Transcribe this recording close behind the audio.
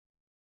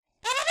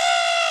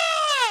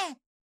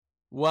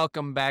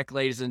Welcome back,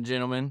 ladies and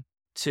gentlemen,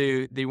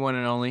 to the one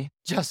and only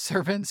Just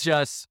servants.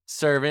 Just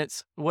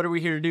Servants. What are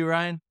we here to do,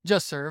 Ryan?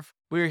 Just serve.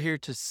 We're here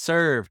to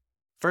serve,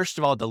 first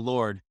of all, the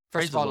Lord.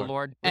 First of all, the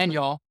Lord. And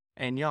y'all.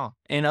 And y'all.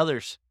 And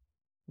others.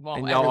 Well,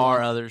 And y'all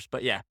are others.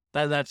 But yeah,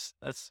 that's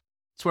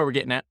where we're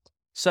getting at.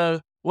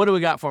 So what do we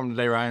got for him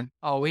today, Ryan?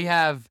 Oh, we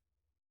have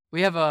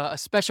a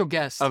special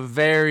guest. A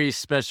very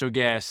special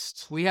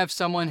guest. We have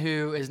someone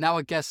who is now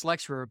a guest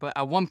lecturer, but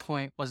at one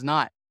point was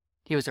not.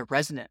 He was a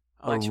resident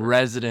lecturer. A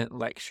resident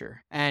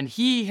lecturer. And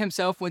he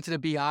himself went to the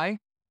BI.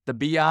 The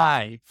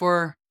BI.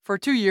 For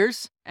 2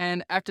 years.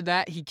 And after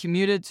that, he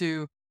commuted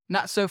to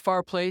not so far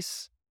a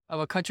place of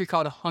a country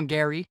called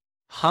Hungary.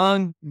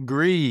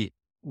 Hungary.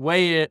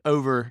 Way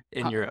over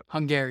in Europe.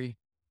 Hungary.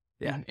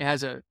 Yeah. It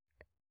has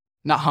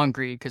not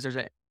Hungary, because there's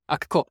okay,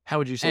 cool. How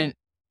would you say it?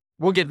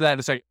 We'll get to that in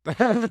a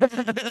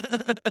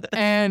second.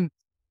 And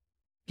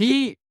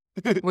he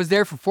was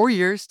there for 4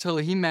 years till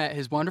he met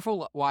his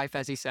wonderful wife,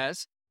 as he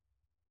says.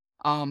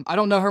 I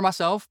don't know her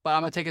myself, but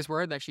I'm going to take his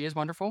word that she is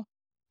wonderful.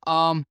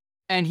 And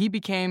he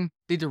became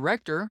the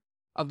director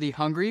of the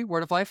Hungary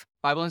Word of Life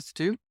Bible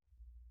Institute.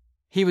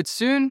 He would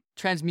soon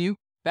transmute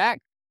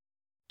back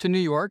to New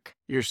York.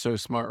 You're so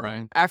smart,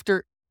 Ryan.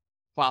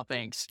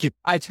 Thanks.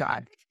 I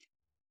tried.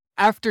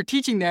 After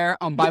teaching there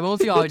on Bible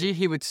and theology,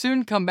 he would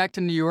soon come back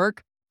to New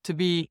York to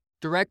be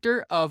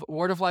director of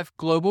Word of Life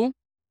Global.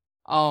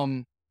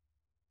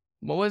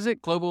 What was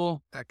it?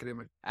 Global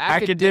Academic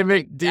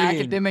Dean.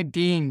 Academic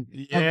Dean.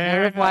 Yeah. Of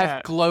Word of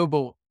Life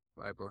Global.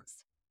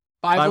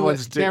 Bible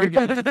there we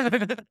go.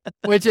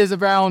 Which is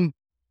around,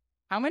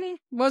 how many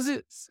was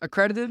it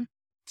accredited?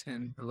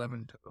 10,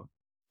 11 total.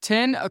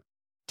 10,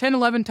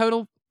 11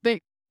 total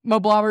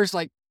mobile hours,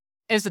 like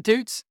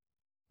institutes,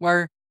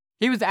 where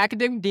he was the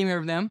academic dean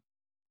of them.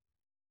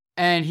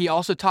 And he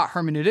also taught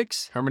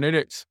hermeneutics.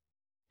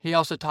 He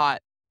also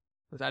taught,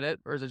 was that it?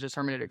 Or is it just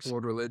hermeneutics?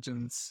 World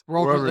religions.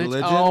 World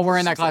religions. Oh, we're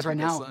in that class right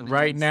now.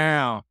 Right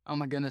now. Oh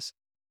my goodness.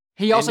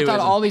 He also taught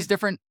all these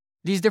different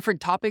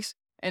topics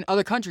in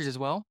other countries as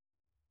well.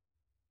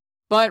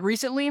 But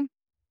recently,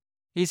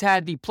 he's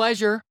had the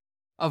pleasure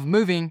of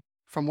moving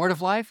from Word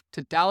of Life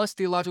to Dallas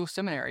Theological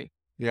Seminary.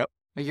 Yep.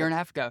 A year and a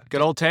half ago.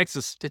 Good old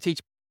Texas. To teach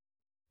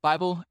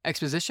Bible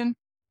exposition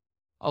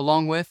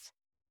along with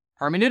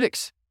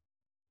hermeneutics.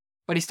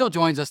 But he still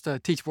joins us to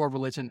teach world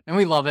religion, and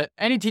we love it.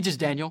 And he teaches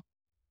Daniel.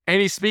 And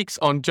he speaks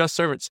on Just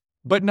Servants,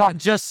 but not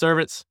just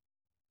servants.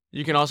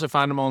 You can also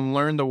find him on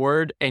Learn the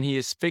Word, and he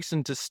is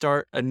fixing to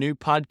start a new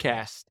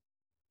podcast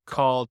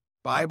called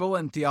Bible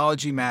and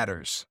Theology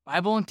Matters.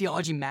 Bible and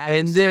Theology Matters.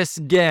 And this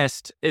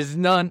guest is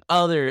none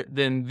other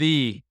than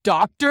the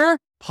Dr.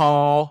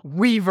 Paul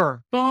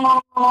Weaver.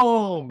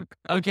 Oh,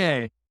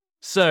 okay.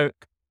 So,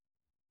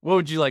 what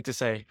would you like to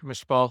say,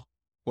 Mr. Paul?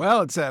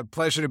 Well, it's a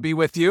pleasure to be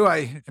with you.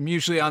 I am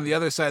usually on the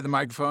other side of the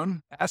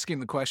microphone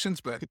asking the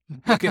questions, but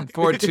looking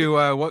forward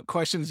to what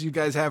questions you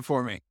guys have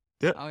for me.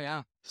 Yep. Oh,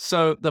 yeah.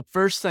 So the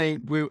first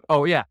thing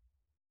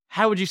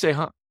how would you say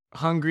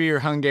Hungary or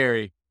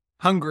Hungary?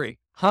 Hungry.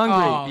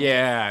 Oh.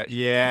 Yeah.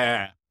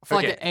 I feel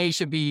like an A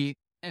should be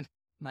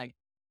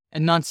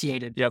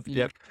enunciated.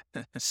 Yep.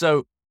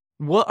 So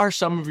what are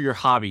some of your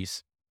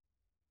hobbies?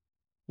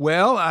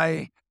 Well,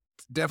 I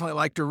definitely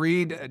like to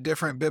read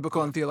different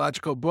biblical and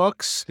theological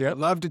books. Yep. I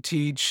love to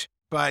teach,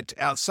 but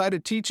outside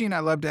of teaching, I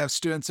love to have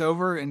students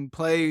over and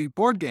play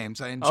board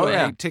games. I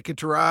enjoy Ticket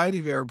to Ride.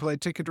 Have you ever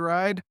played Ticket to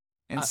Ride?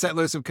 And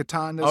Settlers of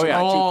Catan. Those are my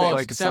two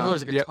favorite.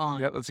 Settlers of Catan.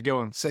 Yep, that's a good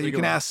one. So you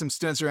can ask some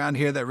students around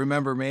here that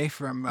remember me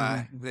from,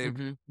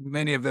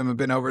 many of them have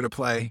been over to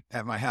play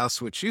at my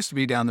house, which used to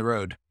be down the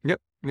road. Yep.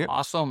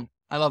 Awesome.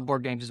 I love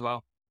board games as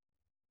well.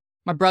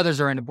 My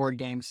brothers are into board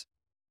games.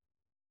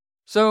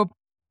 So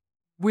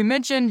we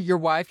mentioned your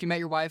wife. You met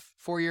your wife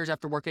 4 years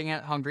after working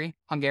at Hungary,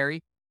 whichever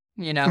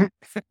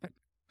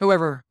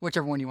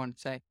one you want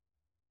to say.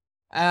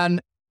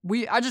 And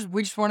we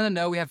just wanted to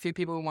know, we have a few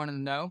people who wanted to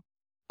know,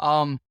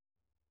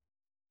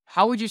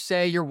 how would you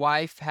say your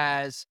wife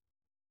has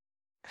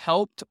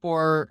helped,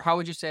 or how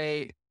would you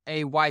say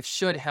a wife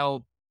should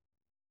help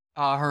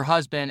her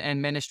husband in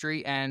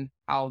ministry, and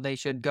how they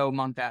should go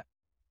among that?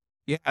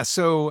 Yeah,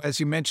 so as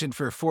you mentioned,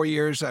 for 4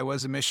 years, I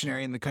was a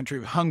missionary in the country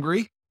of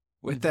Hungary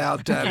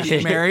without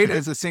being married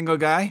as a single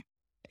guy.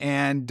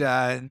 And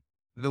the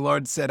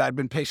Lord said I'd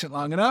been patient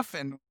long enough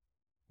and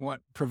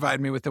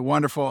provide me with a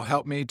wonderful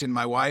helpmate in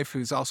my wife,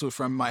 who's also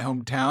from my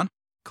hometown,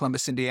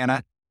 Columbus,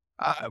 Indiana.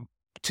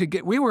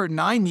 We were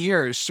 9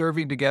 years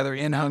serving together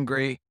in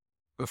Hungary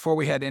before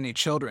we had any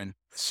children.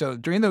 So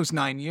during those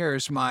 9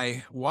 years,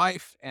 my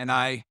wife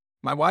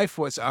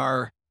was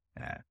our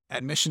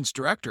admissions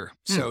director.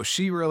 So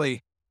she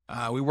really,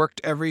 we worked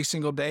every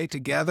single day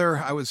together.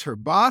 I was her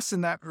boss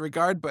in that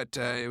regard, but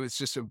it was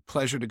just a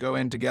pleasure to go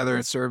in together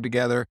and serve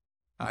together.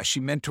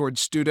 She mentored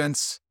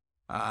students.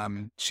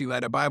 She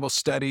led a Bible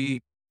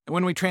study.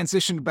 When we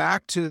transitioned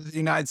back to the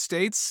United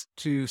States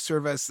to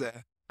serve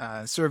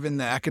in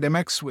the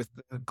academics with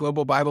the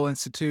Global Bible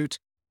Institute,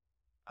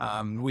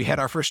 we had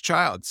our first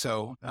child.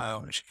 So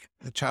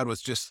the child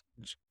was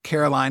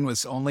Caroline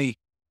was only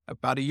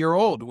about a year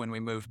old when we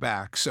moved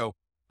back. So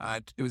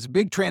it was a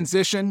big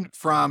transition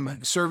from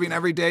serving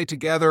every day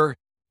together,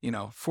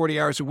 40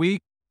 hours a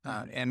week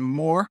and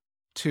more,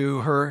 to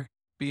her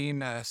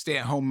being a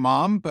stay-at-home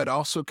mom, but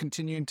also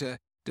continuing to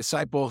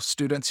disciple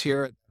students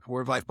here at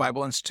Word of Life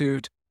Bible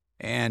Institute,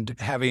 and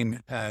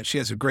she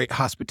has a great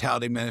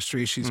hospitality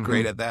ministry. She's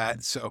great at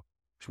that. So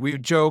we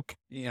would joke,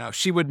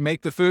 she would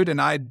make the food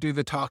and I'd do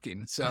the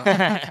talking. So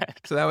that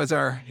was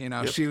our,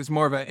 Yep. She was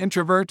more of an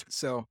introvert.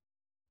 So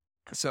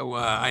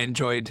I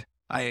enjoyed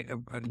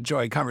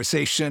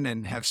conversation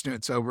and have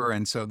students over.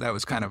 And so that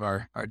was kind of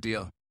our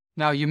deal.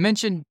 Now, you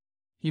mentioned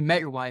you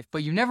met your wife,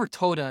 but you never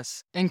told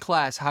us in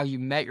class how you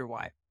met your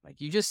wife. Like,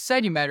 you just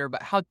said you met her,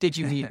 but how did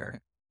you meet her?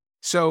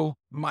 So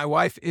my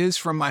wife is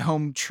from my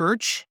home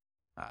church,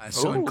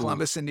 in Ooh.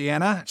 Columbus,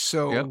 Indiana.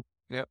 So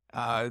Yep.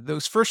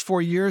 those first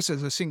 4 years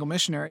as a single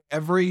missionary,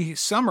 every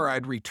summer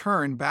I'd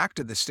return back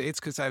to the States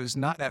because I was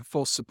not at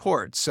full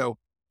support. So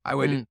I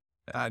would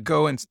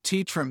go and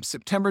teach from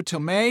September till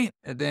May,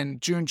 and then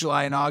June,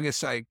 July, and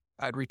August, I'd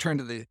return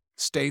to the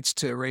States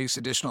to raise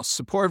additional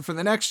support for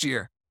the next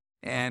year.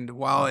 And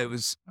while I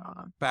was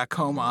back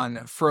home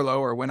on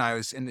furlough, or when I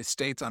was in the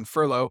States on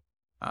furlough,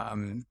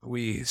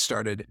 we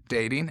started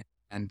dating,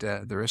 and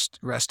the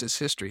rest is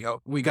history.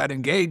 Oh, we got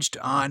engaged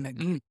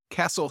on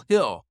Castle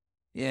Hill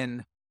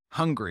in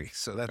Hungary.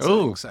 So that's an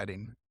Ooh.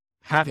 exciting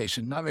How,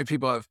 vacation. Not many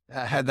people have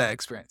had that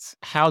experience.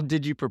 how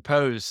did you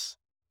propose?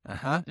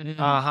 Uh-huh.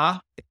 Uh-huh.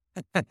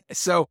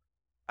 So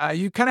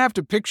you kind of have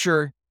to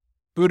picture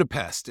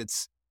Budapest.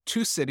 It's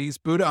two cities,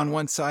 Buda on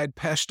one side,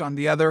 Pest on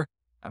the other.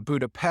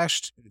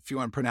 Budapest, if you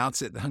want to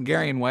pronounce it the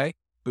Hungarian way.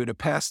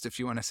 Budapest, if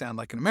you want to sound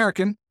like an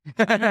American.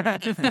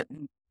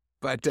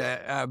 But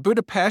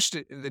Budapest,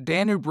 the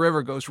Danube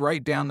River goes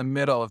right down the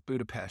middle of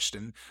Budapest.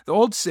 And the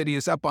old city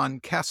is up on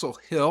Castle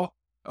Hill,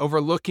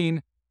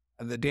 overlooking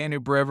the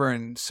Danube River.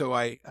 And so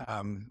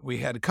we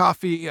had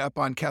coffee up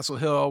on Castle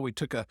Hill. We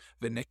took a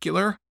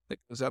funicular that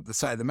goes up the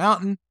side of the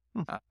mountain.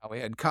 We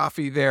had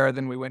coffee there.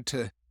 Then we went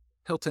to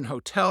Hilton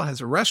Hotel,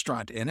 has a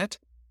restaurant in it.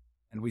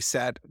 And we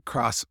sat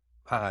across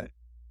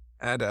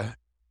at a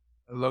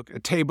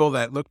table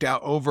that looked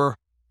out over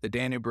the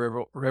Danube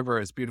River.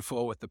 Is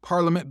beautiful, with the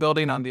Parliament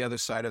building on the other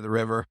side of the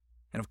river.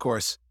 And of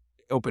course,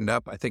 it opened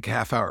up, I think, a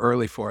half hour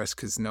early for us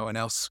because no one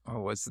else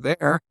was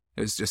there.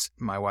 It was just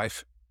my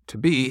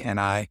wife-to-be and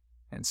I.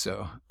 And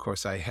so, of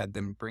course, I had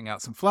them bring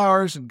out some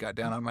flowers and got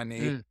down on my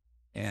knee.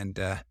 And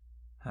the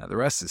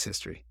rest is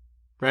history.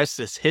 Rest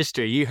is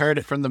history. You heard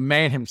it from the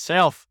man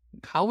himself.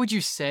 How would you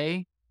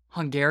say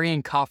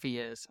Hungarian coffee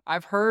is?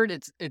 I've heard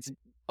it's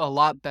a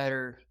lot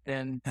better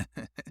than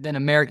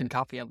American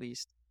coffee, at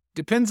least.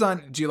 Depends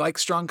on, do you like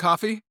strong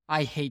coffee?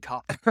 I hate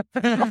coffee.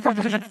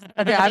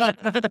 Yeah,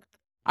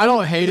 I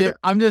don't hate it.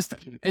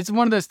 It's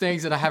one of those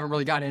things that I haven't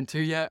really gotten into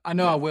yet. I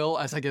know I will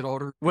as I get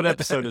older. What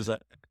episode is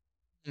that?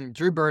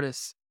 Drew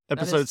Burtis.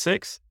 Episode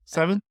 6?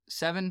 7?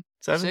 7,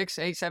 7? 6,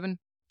 8, 7,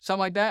 something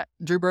like that.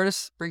 Drew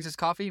Burtis brings his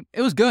coffee.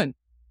 It was good,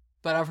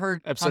 but I've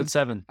heard Episode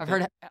 7. I've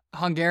heard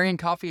Hungarian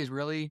coffee is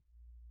really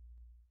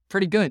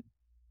pretty good.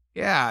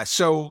 Yeah,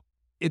 so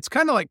it's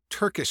kind of like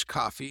Turkish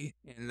coffee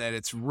in that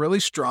it's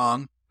really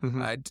strong.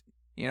 Mhm.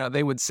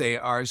 They would say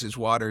ours is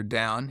watered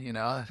down,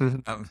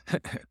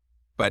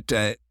 but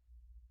a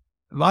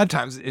lot of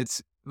times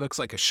it looks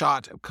like a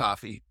shot of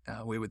coffee.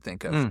 We would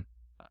think of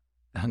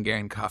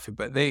Hungarian coffee,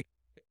 but they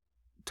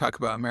talk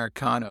about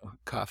Americano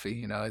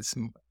coffee,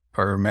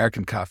 or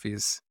American coffee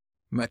is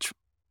much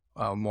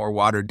more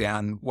watered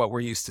down, what we're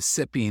used to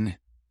sipping.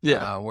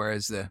 Yeah.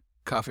 Whereas the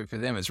coffee for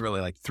them is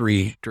really like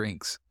 3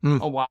 drinks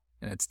Oh, wow.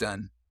 and it's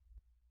done.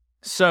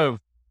 So,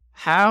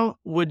 how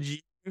would you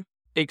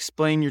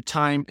explain your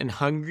time in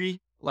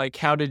Hungary? Like,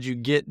 how did you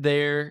get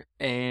there?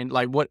 And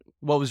like, what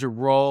was your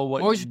role?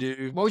 What did you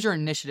do? What was your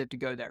initiative to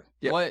go there?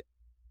 Yeah.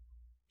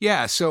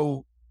 Yeah.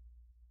 So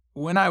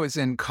when I was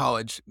in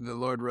college, the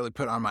Lord really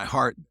put on my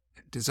heart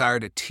desire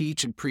to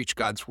teach and preach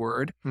God's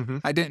word.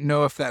 I didn't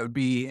know if that would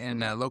be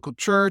in a local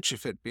church,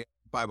 if it'd be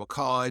Bible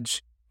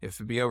college, if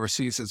it'd be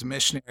overseas as a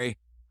missionary.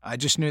 I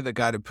just knew that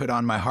God had put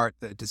on my heart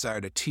the desire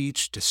to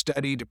teach, to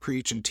study, to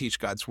preach, and teach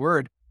God's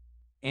word.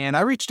 And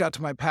I reached out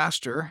to my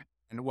pastor.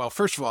 And well,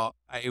 first of all,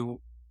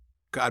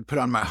 God put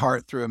on my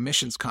heart through a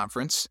missions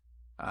conference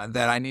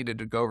that I needed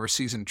to go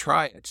overseas and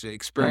try it, to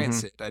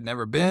experience it. I'd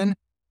never been.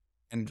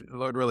 And the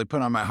Lord really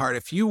put on my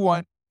heart,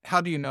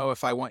 how do you know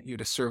if I want you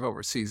to serve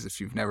overseas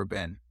if you've never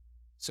been?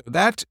 So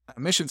that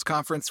missions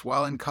conference,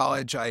 while in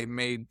college, I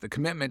made the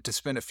commitment to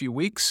spend a few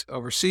weeks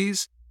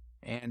overseas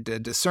and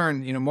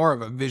discern, more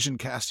of a vision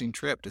casting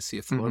trip to see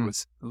if the Lord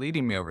was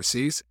leading me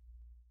overseas.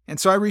 And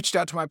so I reached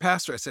out to my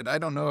pastor. I said, I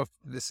don't know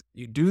if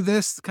you do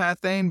this kind of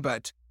thing,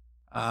 but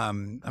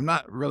I'm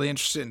not really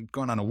interested in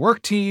going on a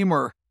work team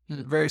or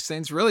various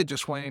things, really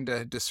just wanting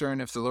to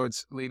discern if the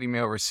Lord's leading me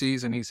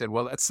overseas. And he said,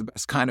 well, that's the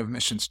best kind of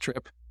missions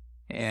trip.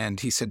 And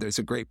he said, there's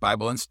a great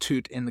Bible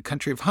Institute in the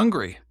country of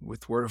Hungary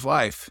with Word of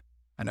Life.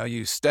 I know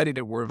you studied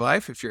at Word of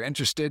Life. If you're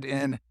interested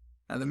in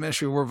the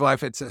ministry of Word of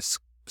Life, it's a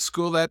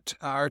school that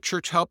our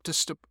church helped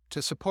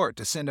to support,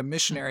 to send a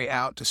missionary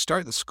out to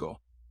start the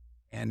school.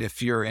 And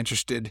if you're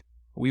interested,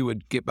 we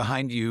would get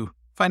behind you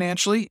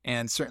financially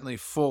and certainly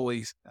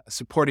fully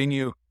supporting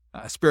you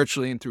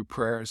spiritually and through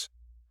prayers.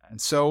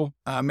 And so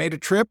made a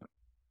trip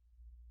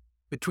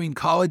between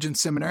college and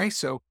seminary.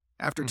 So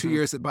after 2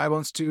 years at Bible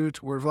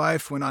Institute, Word of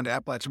Life, went on to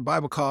Appalachian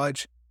Bible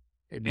College.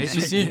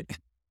 ABC.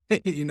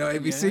 You know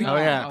ABC? Oh,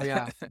 yeah. Oh,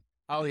 yeah.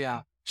 Oh,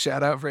 yeah.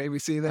 Shout out for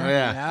ABC there. Oh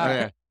yeah. Oh,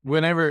 yeah.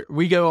 Whenever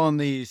we go on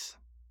these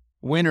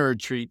winter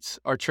retreats,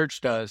 our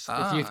church does,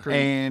 Ah. Youth group.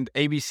 and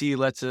ABC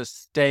lets us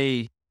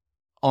stay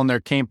on their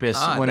campus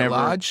The whenever.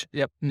 lodge?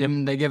 Yep.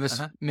 They give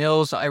us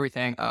meals,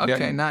 everything. Okay,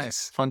 Yeah.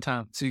 nice. Fun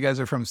time. So you guys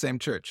are from the same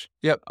church?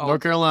 Yep. Oh,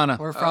 North Carolina.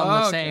 We're from Oh,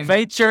 the okay. same.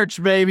 Faith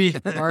Church, baby.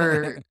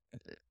 We're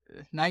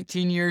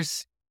 19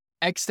 years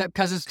ex-step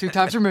cousins 2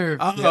 times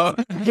removed. Uh-oh.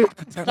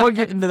 We'll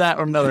get into that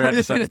on another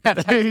episode.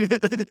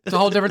 It's a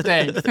whole different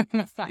thing.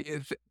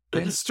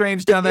 It's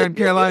strange down there in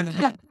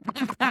Carolina.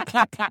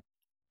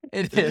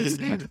 It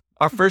is.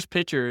 Our first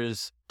picture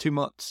is 2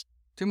 months.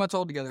 2 months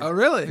old together. Oh,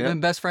 really? We've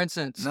been best friends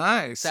since.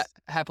 Nice.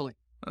 Happily.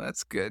 Well,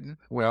 that's good.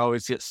 We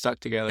always get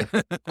stuck together.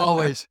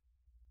 Always.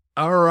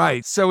 All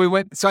right. So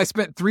I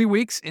spent 3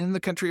 weeks in the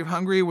country of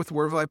Hungary with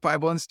Word of Life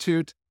Bible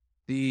Institute.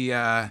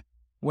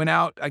 Went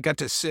out, I got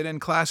to sit in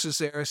classes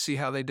there, see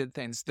how they did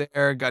things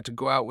there, got to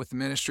go out with the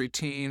ministry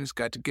teams,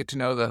 got to get to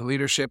know the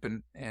leadership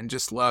and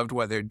just loved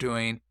what they're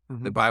doing.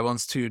 Mhm. The Bible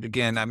Institute,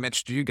 again, I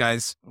mentioned to you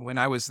guys when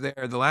I was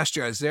there, the last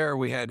year I was there,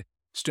 we had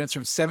students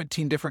from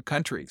 17 different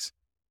countries.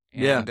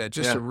 And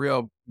just a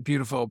real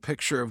beautiful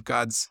picture of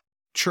God's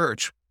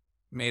church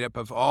made up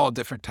of all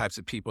different types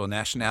of people,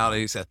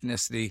 nationalities,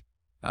 ethnicity,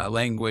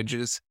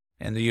 languages,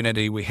 and the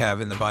unity we have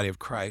in the body of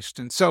Christ.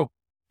 And so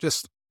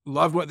just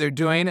loved what they're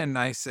doing. And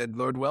I said,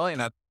 Lord willing,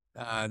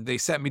 they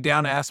sat me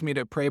down and asked me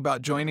to pray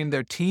about joining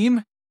their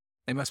team.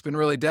 They must have been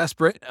really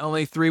desperate.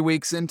 Only 3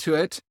 weeks into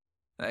it,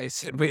 I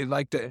said, we'd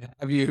like to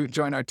have you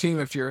join our team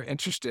if you're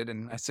interested.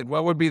 And I said,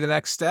 what would be the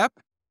next step?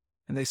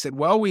 And they said,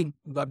 well, we'd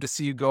love to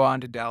see you go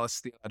on to Dallas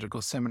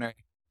Theological Seminary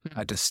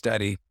to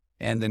study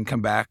and then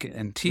come back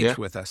and teach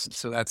with us.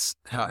 So that's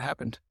how it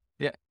happened.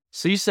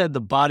 So you said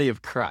the body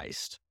of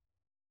Christ.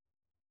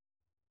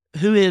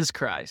 Who is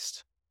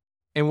Christ?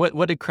 And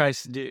what did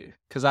Christ do?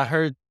 Because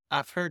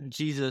I've heard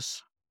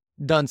Jesus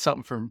done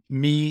something for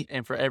me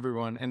and for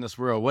everyone in this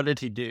world. What did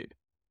he do?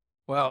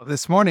 Well,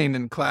 this morning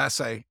in class,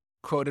 I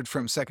quoted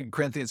from 2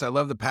 Corinthians. I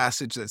love the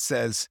passage that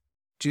says,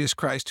 Jesus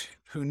Christ,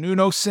 who knew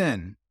no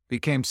sin,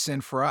 became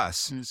sin for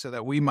us so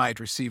that we might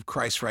receive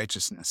Christ's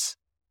righteousness.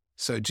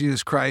 So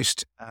Jesus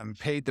Christ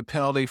paid the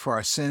penalty for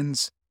our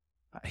sins.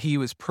 He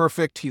was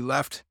perfect. He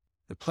left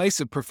the place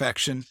of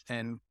perfection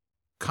and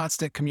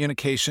constant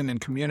communication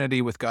and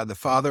community with God the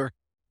Father.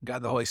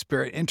 God the Holy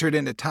Spirit entered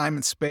into time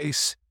and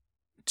space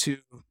to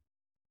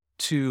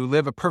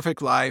live a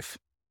perfect life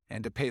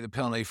and to pay the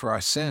penalty for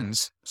our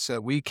sins so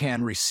that we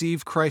can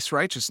receive Christ's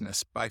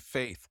righteousness by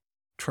faith,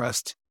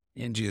 trust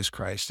in Jesus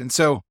Christ. And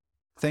so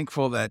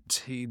thankful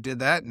that he did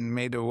that and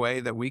made a way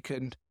that we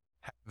could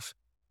have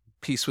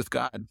peace with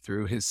God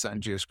through his son,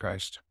 Jesus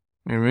Christ.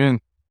 Amen.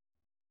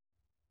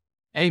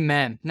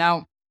 Amen.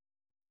 Now,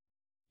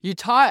 you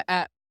taught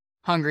at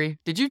Hungary.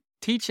 Did you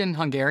teach in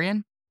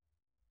Hungarian?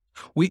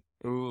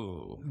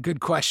 Ooh. Good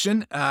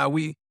question.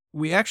 We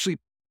actually,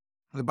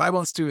 the Bible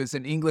Institute is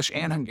in English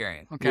and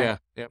Hungarian. Okay. Yeah.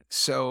 Yep.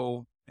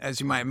 So as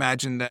you might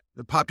imagine, that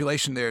the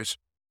population there's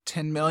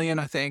 10 million,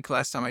 I think,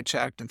 last time I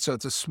checked. And so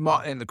it's a small,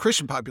 and the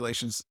Christian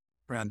population's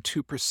around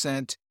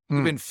 2%,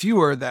 even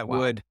fewer that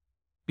would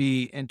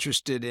be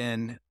interested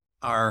in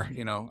our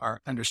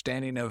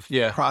understanding of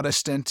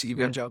Protestant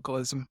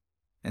evangelicalism.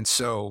 And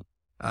so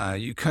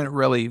you couldn't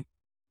really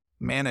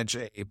manage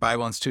a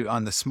Bible Institute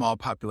on the small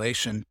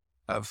population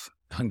of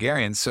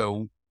Hungarians.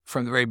 So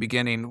from the very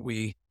beginning,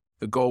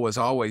 the goal was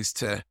always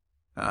to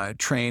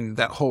train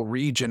that whole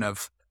region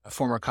of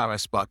former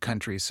communist bloc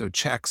countries. So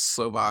Czechs,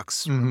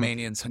 Slovaks,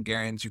 Romanians,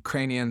 Hungarians,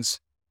 Ukrainians,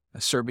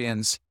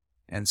 Serbians.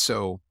 And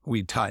so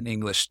we taught in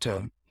English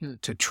to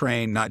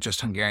train not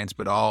just Hungarians,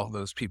 but all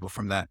those people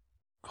from that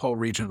whole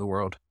region of the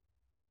world.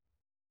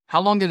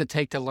 How long did it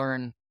take to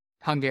learn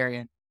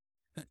Hungarian?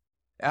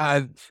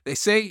 They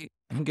say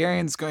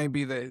Hungarian's going to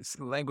be the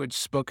language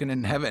spoken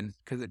in heaven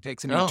because it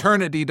takes an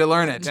eternity to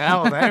learn it.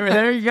 Oh,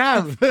 there you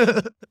go.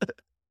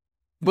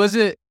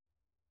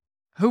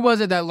 Who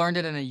was it that learned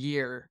it in a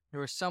year? There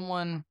was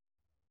someone.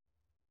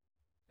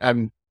 Are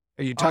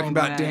you talking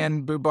about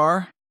Dan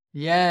Bubar?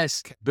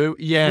 Yes.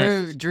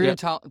 Yes. Drew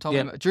told me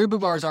about. Drew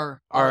Bubar's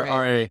our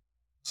RA.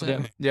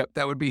 So, Yep,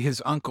 that would be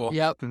his uncle.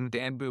 Yep.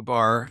 Dan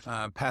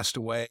Bubar passed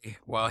away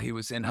while he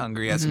was in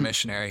Hungary as a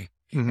missionary.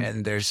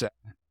 And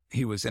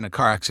he was in a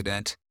car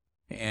accident.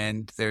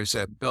 And there's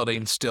a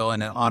building still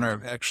in honor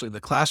of, actually, the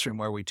classroom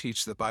where we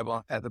teach the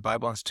Bible at the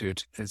Bible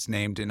Institute is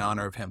named in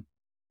honor of him.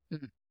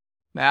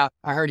 Yeah,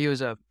 I heard he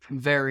was a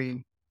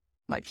very,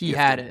 he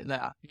had it.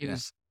 Yeah, he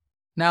was.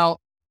 Now,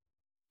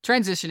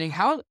 transitioning,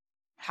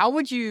 how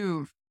would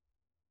you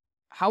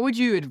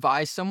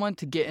advise someone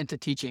to get into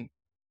teaching?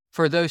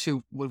 for those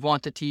who would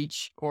want to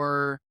teach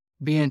or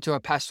be into a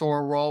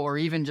pastoral role or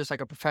even just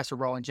like a professor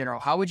role in general?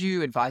 How would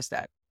you advise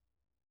that?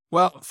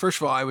 Well,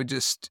 first of all, I would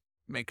just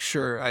make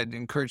sure I'd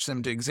encourage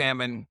them to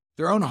examine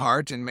their own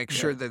heart and make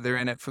sure that they're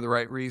in it for the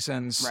right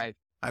reasons. Right.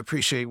 I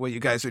appreciate what you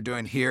guys are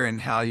doing here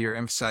and how you're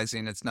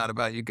emphasizing it's not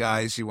about you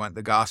guys. You want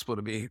the gospel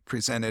to be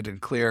presented and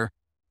clear.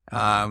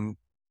 Sometimes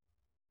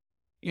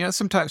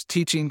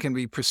teaching can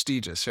be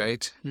prestigious,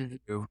 right? Mhm.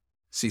 You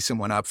see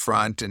someone up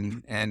front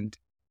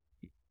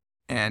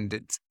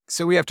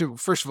so we have to,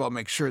 first of all,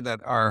 make sure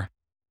that our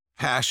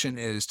passion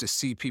is to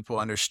see people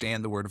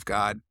understand the Word of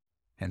God.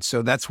 And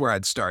so that's where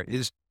I'd start.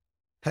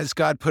 Has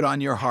God put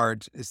on your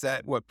heart? Is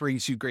that what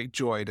brings you great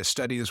joy to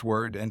study His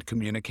Word and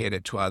communicate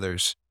it to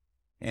others?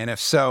 And if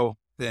so,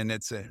 then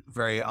it's a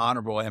very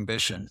honorable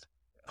ambition.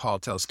 Paul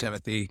tells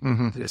Timothy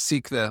to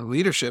seek the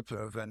leadership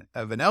of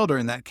an elder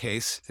in that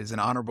case is an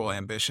honorable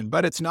ambition,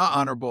 but it's not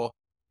honorable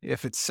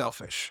if it's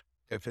selfish,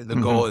 if the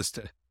goal is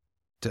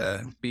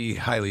to be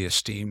highly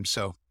esteemed.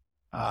 So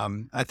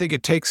I think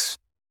it takes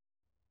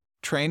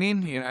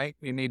training.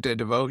 You need to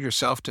devote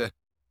yourself to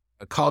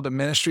a call to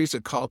ministries,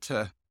 a call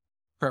to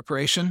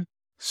preparation.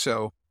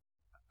 So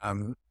I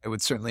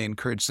would certainly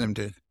encourage them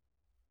to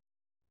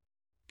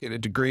get a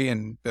degree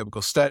in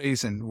biblical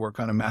studies and work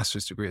on a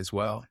master's degree as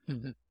well.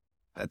 Mhm.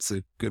 That's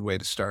a good way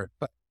to start.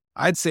 But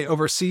I'd say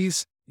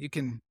overseas, you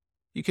can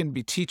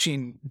be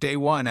teaching day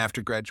one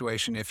after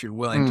graduation if you're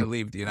willing to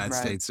leave the United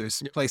Right. States.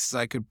 There's places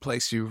I could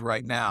place you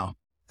right now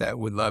that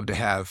would love to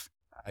have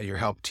your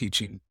help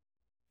teaching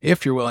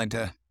if you're willing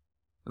to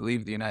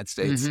leave the United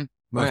States. Mhm.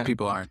 Most Yeah.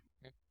 people aren't.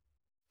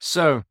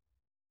 So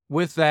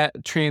with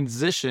that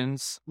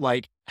transitions,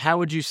 like how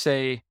would you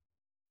say,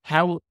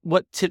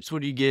 what tips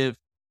would you give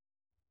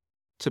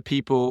to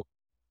people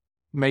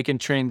making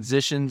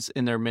transitions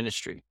in their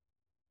ministry?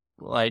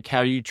 Like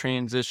how you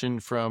transition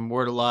from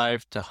Word of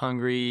Life to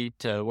Hungry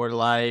to Word of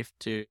Life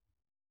to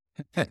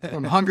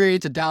From Hungary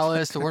to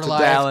Dallas to Word of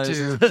Life Dallas.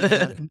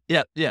 to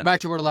Yeah.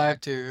 back to Word of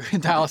Life to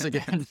Dallas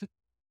again.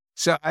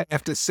 So I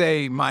have to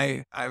say,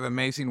 I have an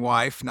amazing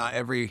wife. Not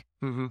every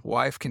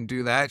wife can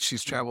do that.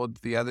 She's traveled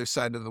the other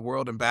side of the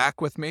world and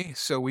back with me.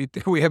 So we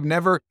have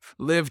never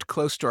lived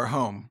close to our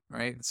home,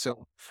 right?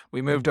 So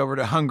we moved over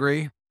to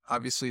Hungary.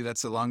 Obviously,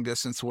 that's a long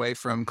distance away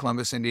from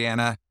Columbus,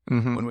 Indiana.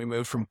 When we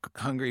moved from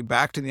Hungary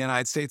back to the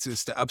United States,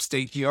 it's to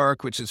upstate New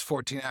York, which is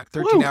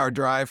 13-hour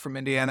drive from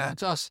Indiana.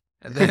 That's us.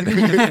 And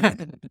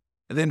then,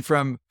 and then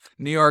from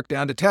New York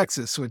down to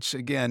Texas, which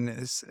again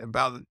is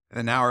about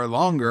an hour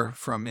longer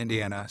from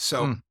Indiana.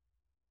 So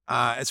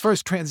as far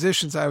as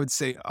transitions, I would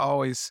say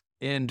always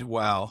end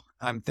well.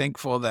 I'm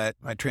thankful that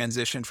my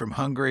transition from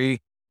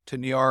Hungary to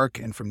New York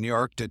and from New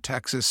York to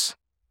Texas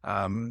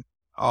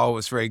all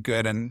was very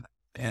good.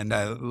 And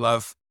I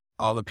love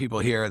all the people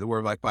here at the Word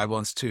of Life Bible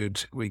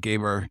Institute. We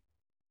gave our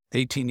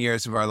 18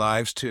 years of our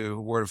lives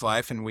to Word of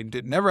Life, and we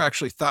never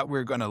actually thought we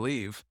were going to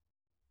leave.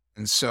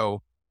 And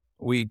so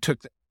we're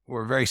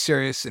very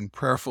serious and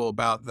prayerful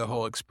about the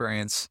whole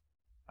experience.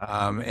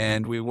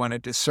 And we want to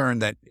discern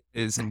that it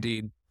is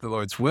indeed the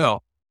Lord's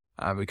will,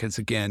 because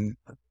again,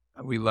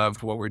 we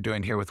loved what we're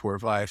doing here with Word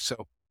of Life.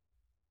 So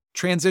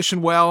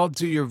transition well,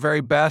 do your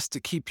very best to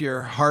keep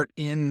your heart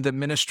in the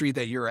ministry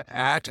that you're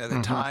at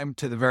the time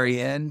to the very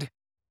end.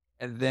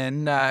 And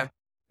then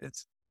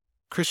it's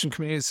Christian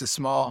community is a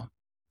small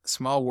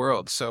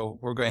world. So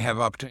we're going to have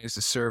opportunities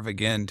to serve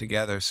again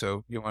together.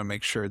 So you want to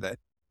make sure that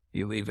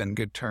you leave in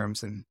good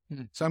terms. And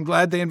so I'm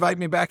glad they invite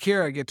me back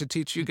here. I get to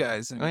teach you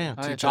guys. And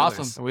It's teach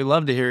awesome. others. We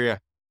love to hear you.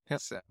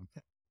 So,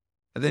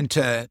 and then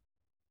to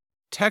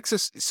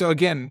Texas. So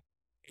again,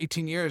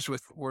 18 years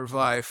with Word of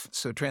Life.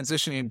 So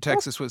transitioning to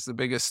Texas was the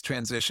biggest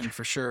transition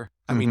for sure.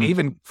 I mean,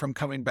 even from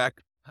coming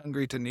back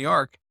Hungry to New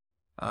York,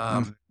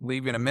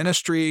 leaving a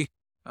ministry,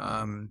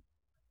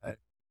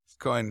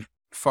 going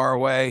far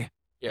away.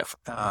 Yeah.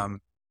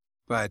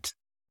 But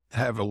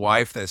have a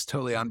wife that's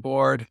totally on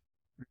board,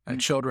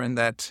 and children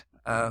that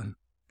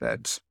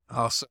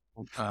also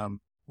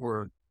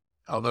were,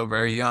 although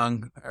very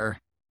young,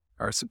 are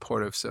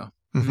supportive. So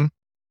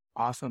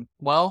Awesome.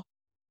 Well,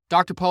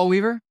 Dr. Paul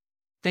Weaver,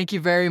 thank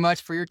you very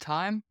much for your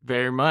time.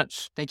 Very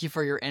much. Thank you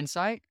for your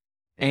insight.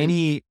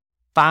 Any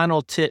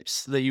final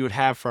tips that you would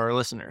have for our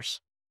listeners?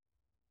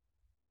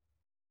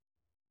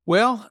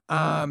 well,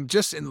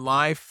 just in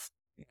life,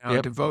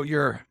 Yep. devote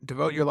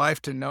your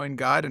life to knowing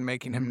God and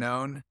making Him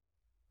known.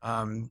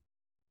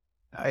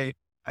 I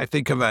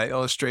think of an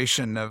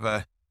illustration of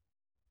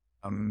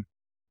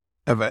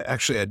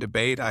actually a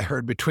debate I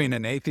heard between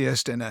an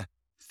atheist and a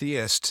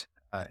theist,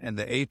 and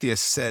the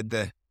atheist said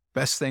the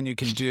best thing you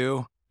can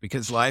do,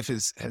 because life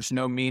has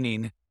no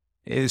meaning,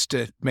 is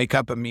to make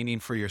up a meaning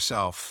for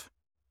yourself.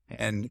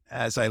 And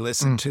as I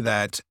listened to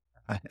that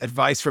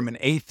advice from an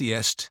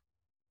atheist,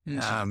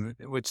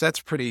 which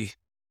that's pretty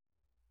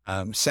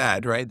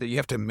sad, right? That you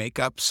have to make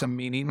up some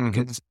meaning,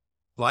 because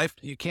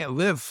you can't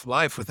live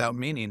life without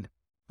meaning.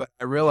 But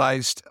I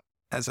realized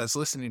as I was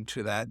listening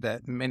to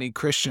that many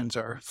Christians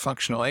are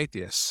functional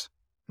atheists.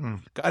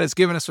 God has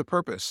given us a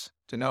purpose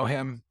to know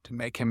Him, to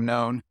make Him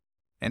known.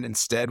 and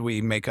instead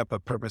we make up a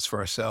purpose for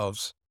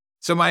ourselves.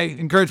 So my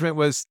encouragement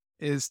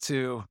is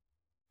to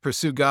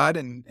pursue God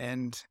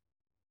and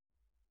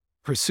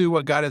pursue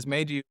what God has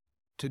made you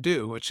to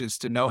do, which is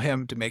to know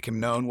him, to make him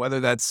known,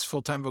 whether that's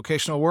full-time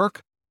vocational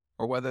work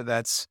or whether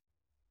that's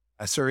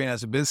serving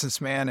as a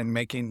businessman and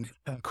making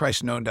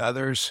Christ known to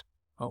others.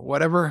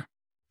 Wherever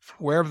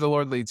the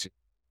Lord leads you,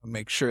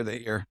 make sure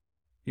that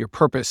your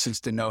purpose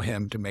is to know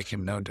him, to make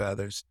him known to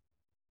others.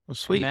 Well,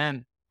 sweet.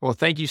 Amen. Well,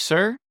 thank you,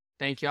 sir.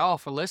 Thank y'all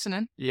for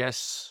listening.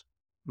 Yes.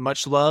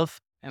 Much love.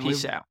 And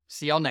Peace we out.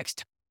 see y'all next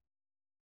time.